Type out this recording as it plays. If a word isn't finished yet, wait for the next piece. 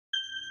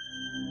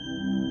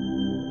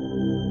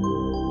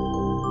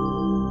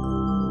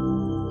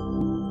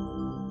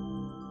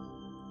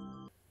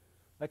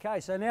Okay,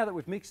 so now that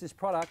we've mixed this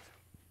product,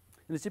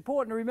 and it's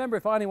important to remember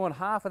if I only want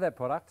half of that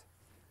product,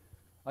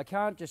 I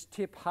can't just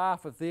tip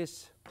half of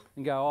this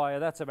and go, oh yeah,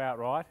 that's about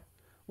right.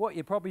 What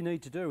you probably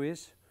need to do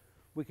is,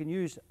 we can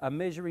use a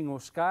measuring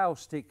or scale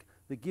stick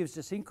that gives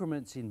us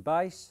increments in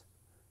base,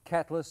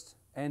 catalyst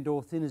and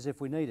or thinners if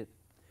we need it.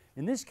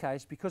 In this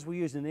case, because we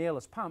use an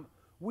airless pump,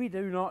 we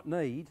do not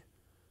need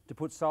to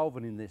put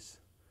solvent in this,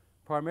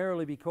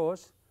 primarily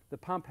because the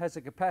pump has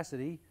a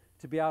capacity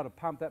to be able to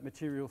pump that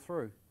material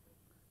through.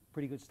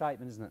 Pretty good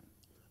statement, isn't it?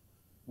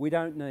 We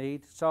don't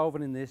need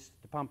solvent in this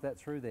to pump that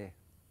through there.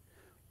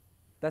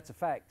 That's a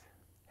fact.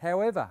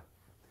 However,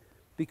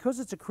 because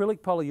it's acrylic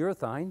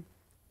polyurethane,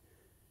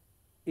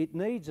 it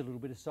needs a little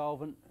bit of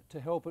solvent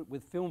to help it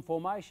with film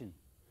formation.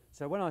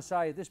 So when I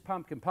say this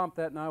pump can pump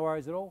that, no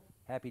worries at all,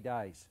 happy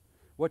days.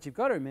 What you've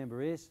got to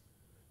remember is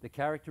the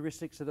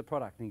characteristics of the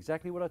product, and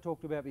exactly what I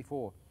talked about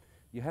before.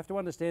 You have to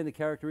understand the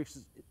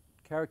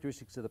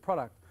characteristics of the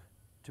product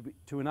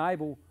to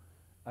enable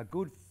a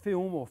good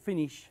film or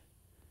finish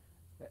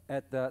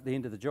at the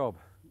end of the job.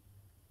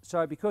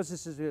 So because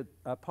this is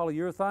a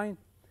polyurethane,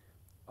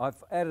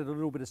 I've added a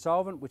little bit of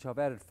solvent, which I've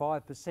added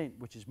 5%,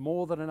 which is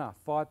more than enough,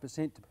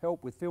 5% to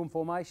help with film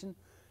formation.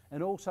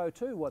 And also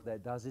too, what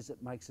that does is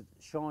it makes it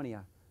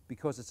shinier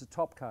because it's a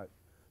top coat.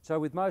 So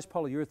with most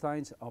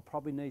polyurethanes, I'll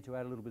probably need to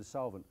add a little bit of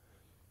solvent.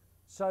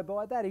 So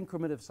by that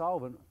increment of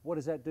solvent, what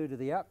does that do to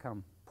the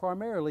outcome?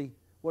 Primarily,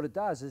 what it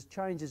does is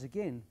changes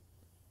again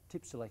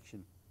tip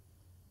selection.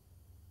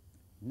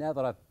 Now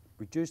that I've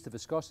reduced the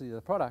viscosity of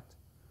the product,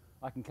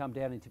 I can come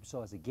down in tip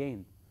size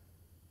again.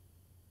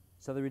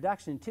 So the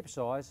reduction in tip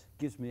size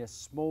gives me a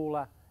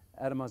smaller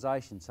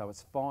atomization, so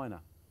it's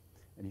finer.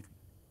 And if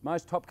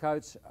most top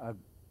coats,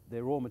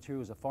 their raw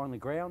materials are finely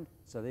ground,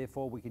 so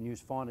therefore we can use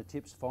finer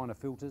tips, finer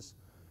filters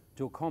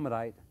to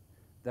accommodate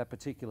that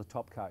particular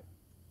top coat.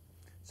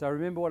 So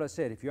remember what I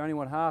said, if you only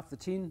want half the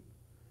tin,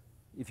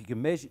 if you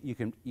can measure,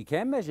 you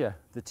can measure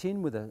the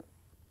tin with a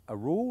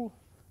rule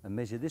and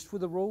measure this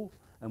with a rule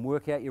and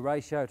work out your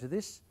ratio to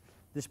this.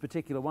 This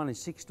particular one is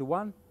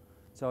 6:1,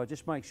 so I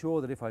just make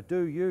sure that if I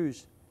do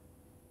use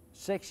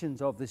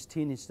sections of this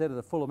tin instead of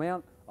the full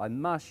amount, I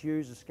must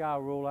use a scale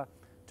ruler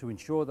to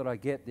ensure that I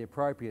get the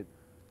appropriate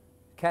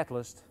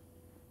catalyst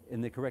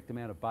in the correct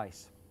amount of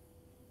base.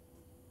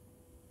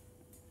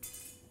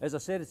 As I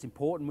said, it's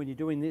important when you're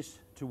doing this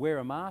to wear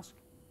a mask.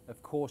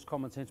 Of course,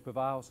 common sense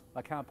prevails.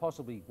 I can't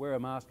possibly wear a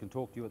mask and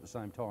talk to you at the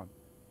same time.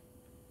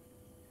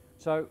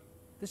 So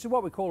this is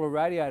what we call a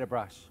radiator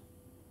brush.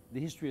 The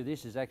history of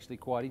this is actually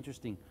quite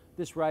interesting.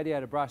 This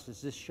radiator brush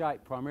is this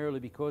shape primarily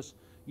because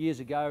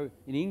years ago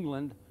in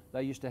England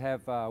they used to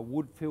have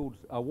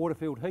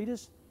water-filled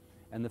heaters,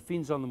 and the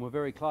fins on them were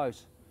very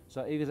close.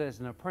 So even as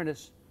an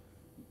apprentice,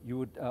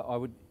 I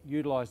would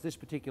utilise this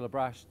particular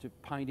brush to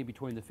paint in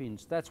between the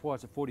fins. That's why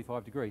it's at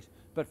 45 degrees.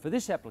 But for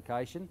this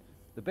application,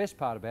 the best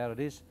part about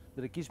it is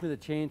that it gives me the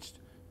chance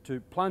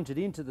to plunge it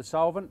into the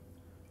solvent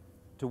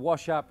to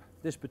wash up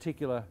this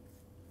particular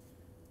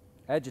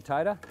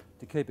agitator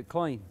to keep it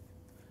clean.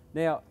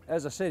 Now,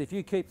 as I said, if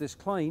you keep this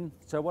clean,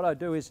 so what I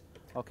do is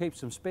I'll keep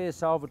some spare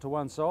solvent to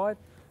one side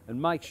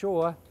and make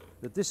sure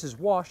that this is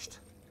washed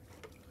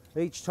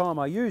each time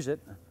I use it.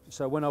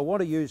 So when I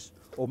want to use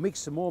or mix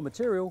some more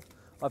material,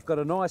 I've got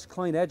a nice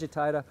clean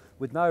agitator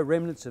with no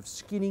remnants of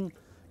skinning,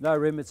 no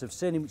remnants of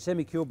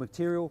semi-cured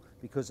material,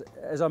 because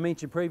as I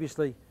mentioned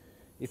previously,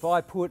 if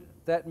I put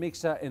that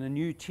mixer in a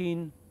new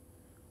tin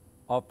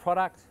of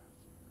product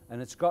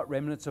and it's got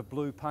remnants of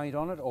blue paint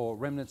on it or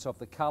remnants of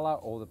the colour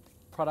or the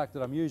product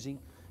that I'm using,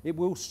 it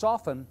will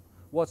soften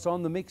what's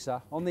on the mixer,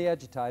 on the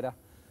agitator,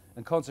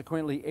 and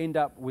consequently end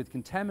up with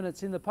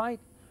contaminants in the paint,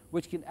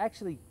 which can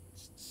actually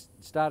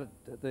start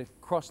the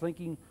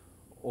cross-linking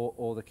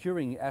or the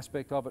curing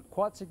aspect of it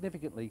quite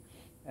significantly,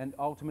 and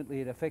ultimately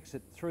it affects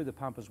it through the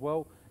pump as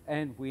well,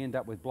 and we end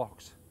up with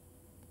blocks.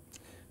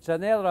 So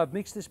now that I've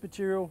mixed this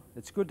material,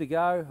 it's good to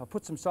go. I'll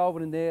put some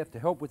solvent in there to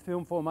help with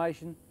film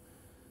formation.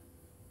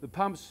 The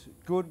pump's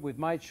good, we've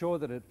made sure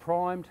that it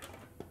primed.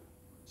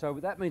 So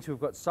that means we've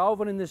got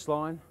solvent in this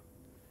line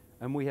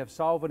and we have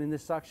solvent in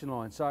this suction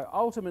line. So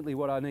ultimately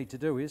what I need to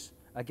do is,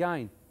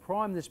 again,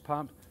 prime this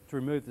pump to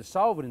remove the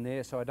solvent in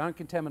there so I don't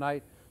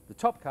contaminate the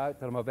top coat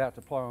that I'm about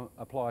to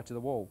apply to the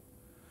wall.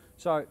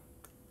 So,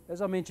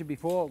 as I mentioned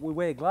before, we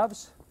wear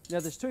gloves. Now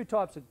there's three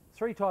types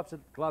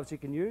of gloves you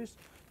can use.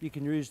 You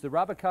can use the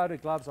rubber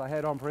coated gloves I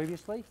had on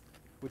previously,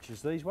 which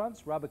is these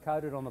ones, rubber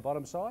coated on the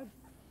bottom side.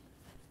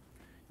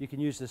 You can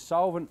use the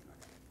solvent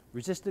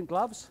resistant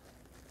gloves.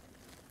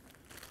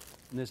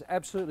 And there's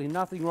absolutely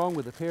nothing wrong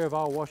with a pair of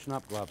old washing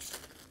up gloves.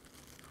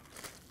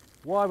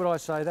 Why would I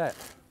say that?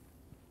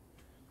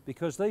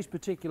 Because these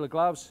particular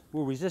gloves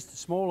will resist a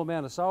small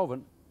amount of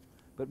solvent,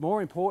 but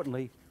more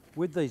importantly,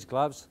 with these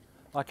gloves,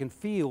 I can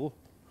feel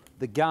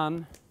the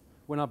gun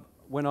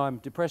when I'm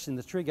depressing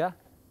the trigger,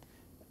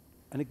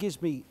 and it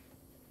gives me,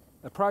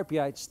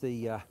 appropriates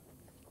the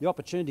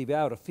opportunity to be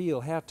able to feel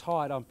how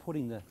tight I'm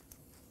putting the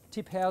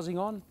tip housing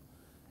on,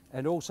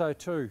 and also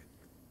too,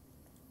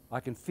 I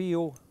can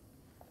feel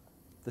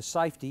the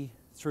safety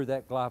through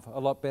that glove a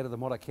lot better than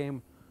what I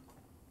can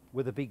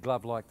with a big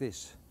glove like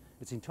this.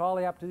 It's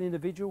entirely up to the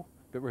individual,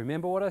 but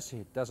remember what I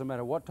said, doesn't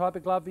matter what type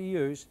of glove you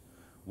use,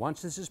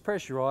 once this is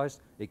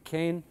pressurized, it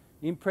can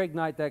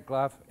impregnate that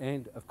glove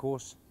and, of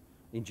course,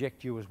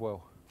 inject you as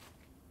well.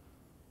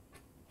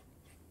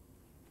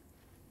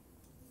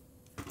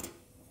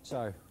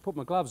 So, put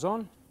my gloves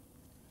on,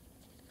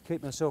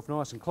 keep myself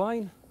nice and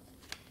clean.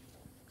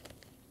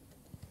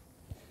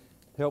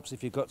 Helps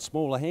if you've got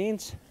smaller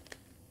hands.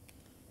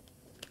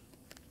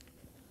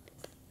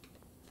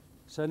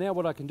 So now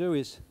what I can do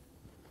is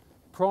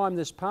prime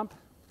this pump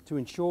to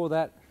ensure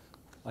that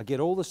I get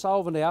all the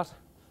solvent out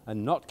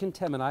and not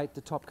contaminate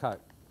the top coat.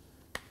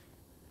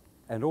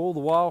 And all the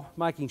while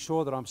making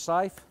sure that I'm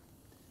safe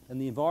and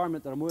the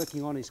environment that I'm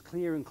working on is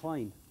clear and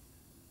clean.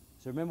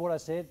 So remember what I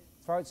said,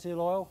 throat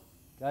seal oil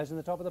goes in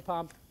the top of the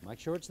pump, make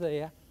sure it's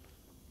there.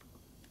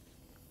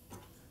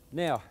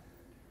 Now,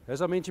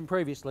 as I mentioned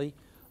previously,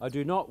 I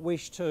do not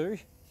wish to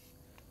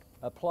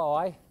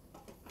apply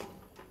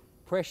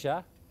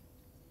pressure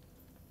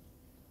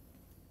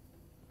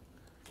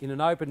in an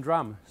open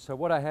drum. So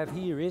what I have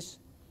here is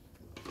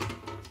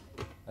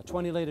a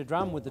 20-litre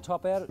drum with the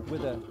top out,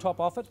 with the top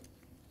off it.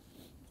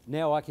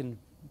 Now I can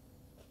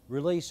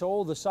release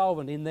all the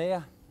solvent in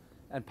there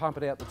and pump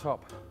it out the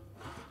top.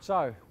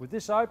 So with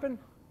this open,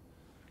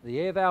 the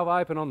air valve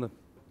open on the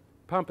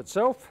pump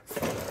itself.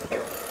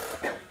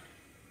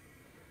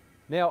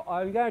 Now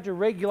I'm going to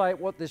regulate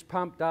what this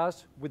pump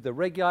does with the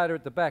regulator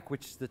at the back,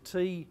 which is the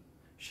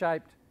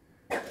T-shaped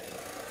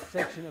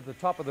section of the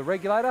top of the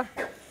regulator.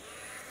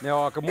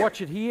 Now I can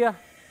watch it here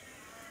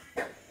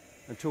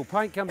until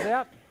paint comes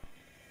out.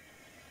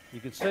 You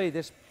can see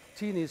this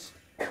tin is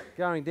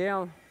going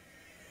down.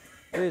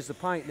 There's the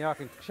paint. Now I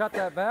can shut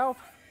that valve.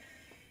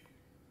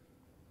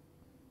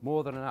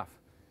 More than enough.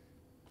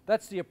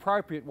 That's the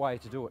appropriate way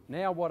to do it.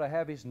 Now what I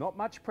have is not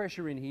much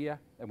pressure in here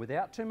and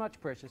without too much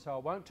pressure, so I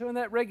won't turn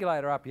that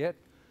regulator up yet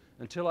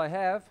until I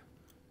have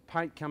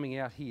paint coming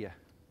out here.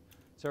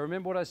 So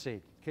remember what I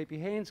said, keep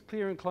your hands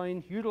clear and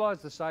clean, utilise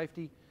the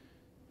safety,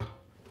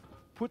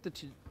 put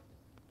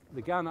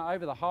the gun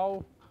over the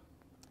hole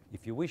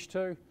if you wish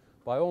to,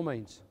 by all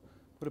means.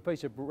 Put a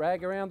piece of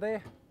rag around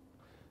there,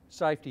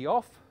 safety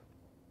off,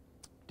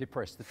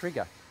 depress the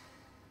trigger.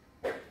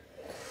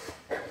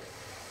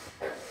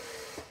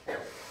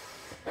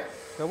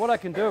 So what I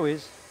can do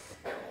is,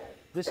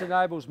 this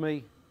enables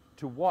me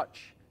to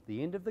watch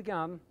the end of the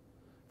gun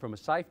from a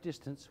safe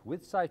distance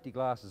with safety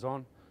glasses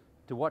on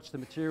to watch the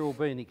material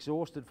being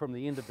exhausted from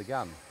the end of the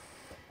gun.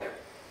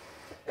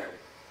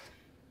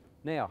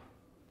 Now,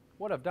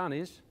 what I've done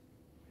is,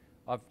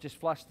 I've just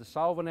flushed the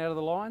solvent out of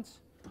the lines.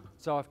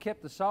 So I've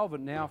kept the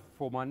solvent now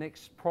for my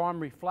next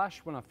primary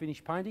flush when I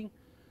finish painting.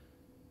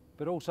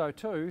 But also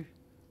too,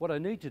 what I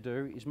need to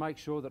do is make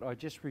sure that I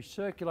just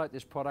recirculate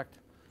this product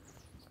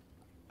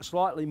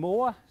slightly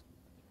more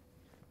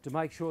to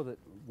make sure that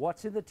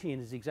what's in the tin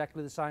is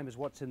exactly the same as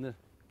what's in the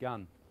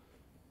gun.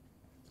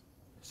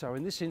 So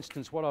in this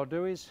instance what I'll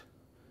do is,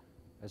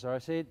 as I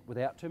said,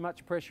 without too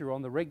much pressure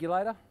on the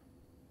regulator,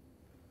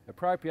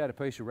 appropriate a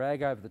piece of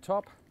rag over the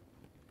top,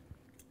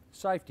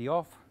 safety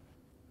off,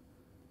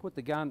 put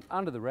the gun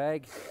under the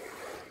rag.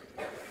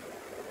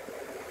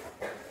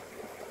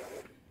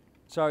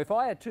 So if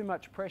I had too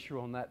much pressure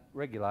on that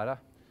regulator,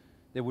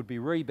 there would be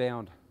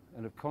rebound,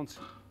 and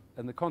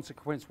the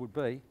consequence would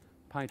be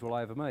paint all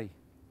over me.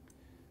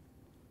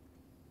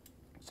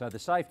 So the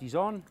safety's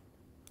on,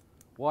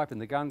 wiping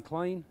the gun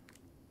clean,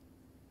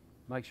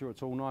 make sure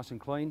it's all nice and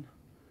clean.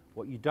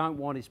 What you don't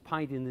want is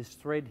paint in this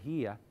thread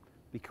here,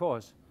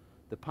 because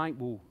the paint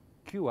will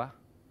cure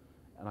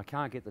and I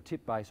can't get the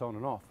tip base on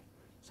and off.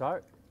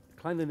 So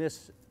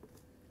cleanliness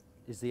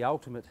is the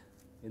ultimate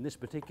in this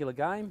particular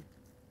game.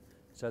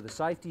 So the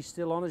safety's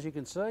still on, as you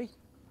can see.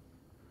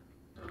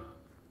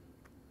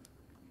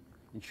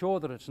 Ensure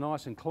that it's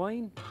nice and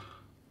clean.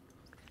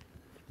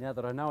 Now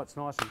that I know it's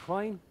nice and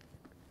clean,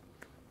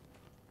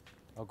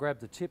 I'll grab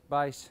the tip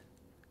base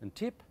and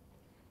tip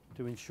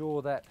to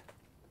ensure that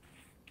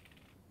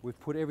we've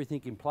put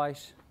everything in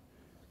place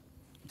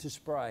to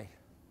spray.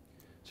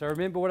 So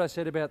remember what I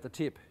said about the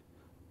tip.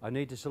 I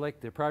need to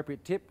select the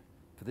appropriate tip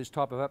for this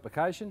type of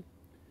application.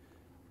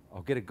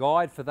 I'll get a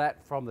guide for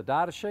that from the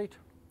data sheet.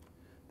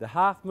 The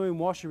half moon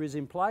washer is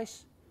in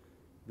place,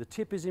 the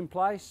tip is in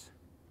place,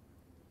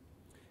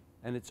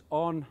 and it's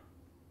on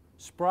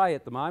spray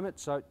at the moment.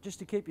 So just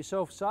to keep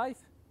yourself safe,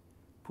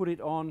 put it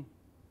on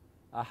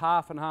a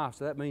half and half.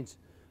 So that means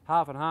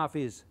half and half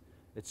is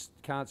it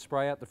can't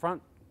spray out the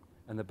front,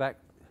 and the back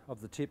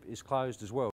of the tip is closed as well.